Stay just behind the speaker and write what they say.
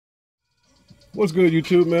What's good,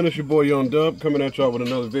 YouTube, man? It's your boy Young Dub coming at y'all with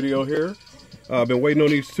another video here. I've been waiting on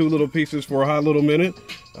these two little pieces for a hot little minute.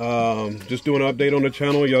 Just doing an update on the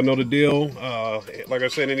channel. Y'all know the deal. Like I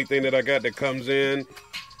said, anything that I got that comes in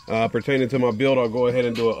pertaining to my build, I'll go ahead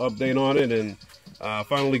and do an update on it. And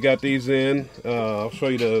finally got these in. I'll show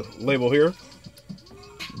you the label here.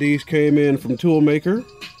 These came in from Toolmaker.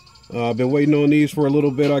 I've been waiting on these for a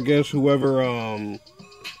little bit. I guess whoever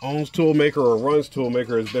owns Toolmaker or runs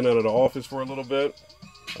Toolmaker has been out of the office for a little bit.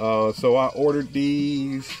 So I ordered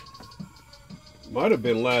these, might have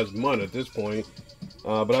been last month at this point.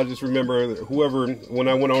 But I just remember when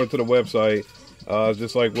I went on to the website, it's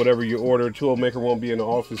just like whatever you order, Toolmaker won't be in the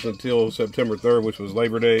office until September 3rd, which was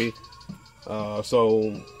Labor Day.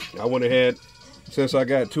 So I went ahead, since I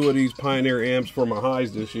got two of these Pioneer amps for my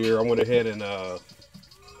highs this year, I went ahead and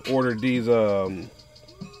ordered these,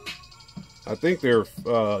 I think they're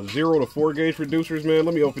 0 to 4 gauge reducers, man.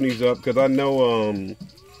 Let me open these up because I know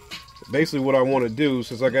basically what I want to do,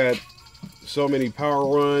 since I got so many power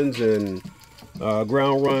runs and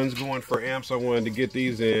ground runs going for amps. I wanted to get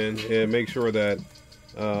these in and make sure that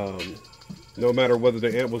no matter whether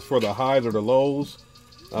the amp was for the highs or the lows,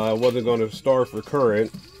 it wasn't going to starve for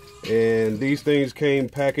current. And these things came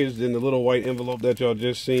packaged in the little white envelope that y'all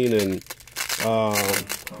just seen and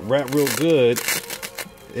wrapped real good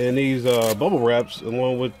in these bubble wraps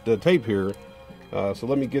along with the tape here. So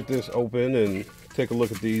let me get this open and take a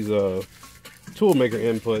look at these Toolmaker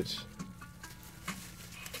inputs.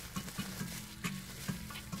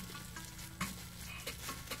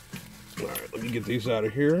 Alright, let me get these out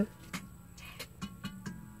of here.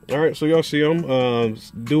 Alright, so y'all see them.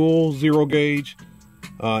 Dual 0 gauge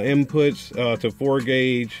inputs to 4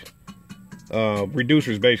 gauge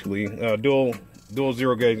reducers, basically. Dual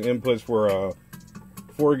 0 gauge inputs for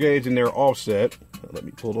 4 gauge, and they're offset. Let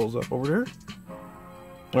me pull those up over there.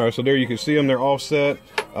 Alright, so there you can see them, they're offset.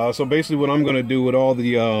 So basically what I'm going to do with all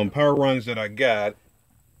the power runs that I got,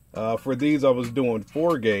 for these I was doing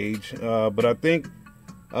 4 gauge, but I think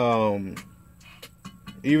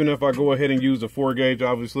even if I go ahead and use the 4 gauge,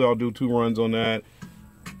 obviously I'll do 2 runs on that.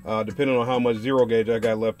 Depending on how much 0 gauge I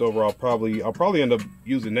got left over, I'll probably end up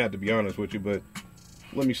using that, to be honest with you. But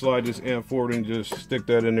let me slide this amp forward and just stick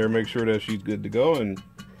that in there, make sure that she's good to go. And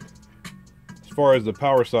as far as the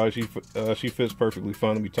power side, she fits perfectly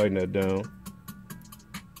fine. Let me tighten that down.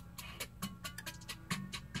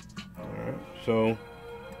 Alright, so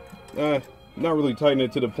not really tightening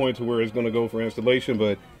it to the point to where it's going to go for installation,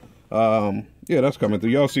 but yeah, that's coming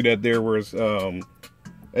through. Y'all see that there, where it's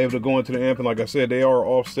able to go into the amp, and like I said, they are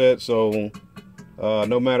offset, so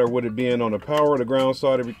no matter what it being on the power or the ground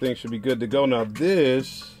side, everything should be good to go. Now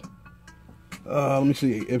this, let me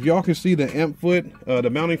see if y'all can see the amp foot, the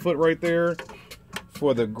mounting foot right there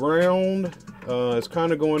for the ground. It's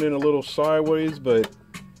kind of going in a little sideways, but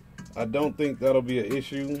I don't think that'll be an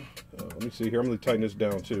issue. Let me see here. I'm going to tighten this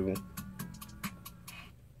down too.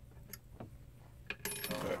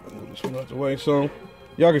 Alright, move this one out the way. So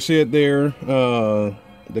y'all can see it there.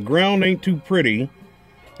 The ground ain't too pretty.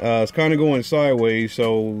 It's kind of going sideways,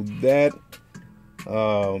 so that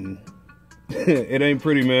it ain't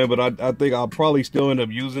pretty, man. But I think I'll probably still end up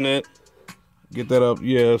using it. Get that up,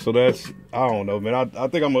 yeah. So that's, I don't know, man. I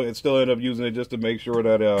think I'm gonna still end up using it just to make sure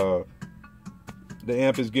that the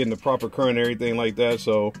amp is getting the proper current and everything like that.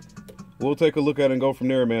 So we'll take a look at it and go from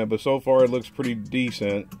there, man. But so far it looks pretty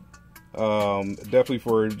decent. Definitely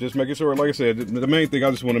for just making sure, like I said, the main thing,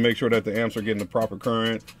 I just want to make sure that the amps are getting the proper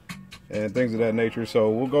current and things of that nature. So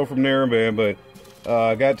we'll go from there, man. But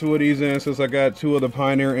I got 2 of these in, since I got 2 of the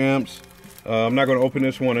Pioneer amps. I'm not going to open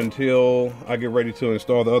this one until I get ready to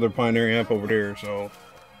install the other Pioneer amp over there. So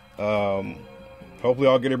hopefully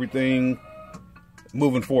I'll get everything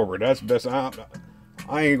moving forward. That's best. I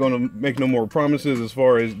ain't going to make no more promises as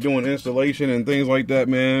far as doing installation and things like that,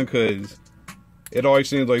 man, because it always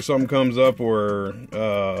seems like something comes up, or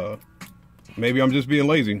maybe I'm just being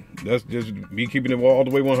lazy. That's just me keeping it all the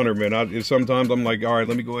way 100, man. Sometimes I'm like, all right,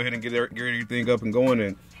 let me go ahead and get everything up and going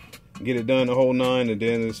and get it done the whole 9. And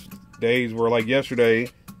then it's days where, like yesterday,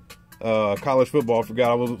 college football,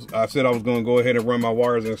 I said I was going to go ahead and run my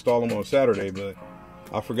wires and install them on Saturday, but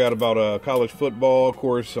I forgot about college football. Of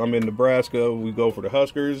course, I'm in Nebraska. We go for the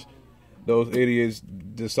Huskers. Those idiots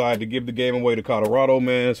decide to give the game away to Colorado,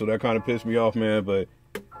 man. So that kind of pissed me off, man. But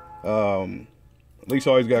at least I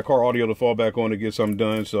always got car audio to fall back on to get something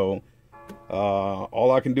done. So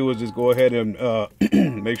all I can do is just go ahead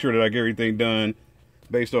and make sure that I get everything done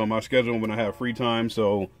based on my schedule when I have free time.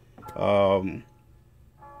 So the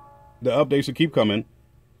updates will keep coming.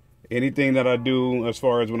 anything that I do as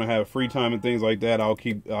far as when I have free time and things like that, I'll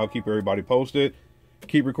keep everybody posted.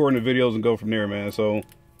 keep recording the videos and go from there, man. So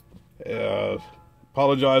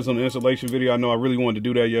apologize on the installation video. I know I really wanted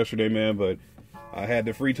to do that yesterday, man, but I had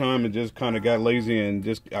the free time and just kind of got lazy, and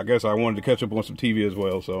just, I guess I wanted to catch up on some TV as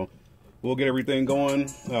well. So we'll get everything going.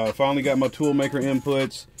 Finally got my Toolmaker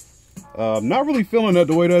inputs. Not really feeling that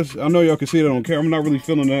the way that's, I know y'all can see that on camera, I'm not really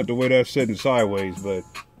feeling that the way that's sitting sideways, but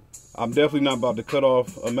I'm definitely not about to cut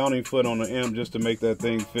off a mounting foot on the amp just to make that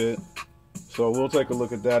thing fit. So we'll take a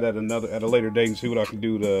look at that at a later date and see what I can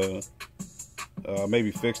do to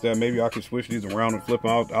maybe fix that. Maybe I can switch these around and flip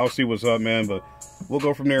them out. I'll see what's up, man, but we'll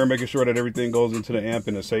go from there, making sure that everything goes into the amp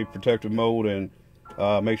in a safe, protective mode,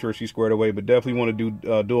 and make sure she's squared away. But definitely want to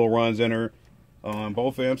do dual runs in her on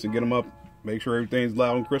both amps and get them up. Make sure everything's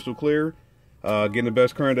loud and crystal clear. Getting the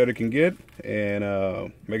best current that it can get,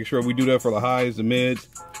 and making sure we do that for the highs, the mids,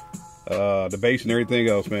 the bass, and everything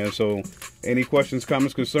else, man. So any questions,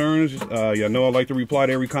 comments, concerns, y'all know I like to reply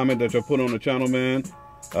to every comment that y'all put on the channel, man.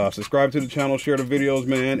 Subscribe to the channel, share the videos,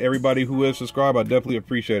 man. Everybody who is subscribed, I definitely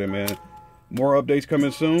appreciate it, man. More updates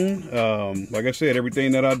coming soon. Like I said,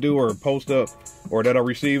 everything that I do or post up or that I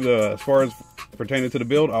receive as far as pertaining to the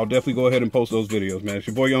build, I'll definitely go ahead and post those videos, man. It's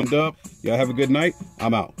your boy Young Dub. Y'all have a good night.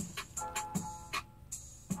 I'm out.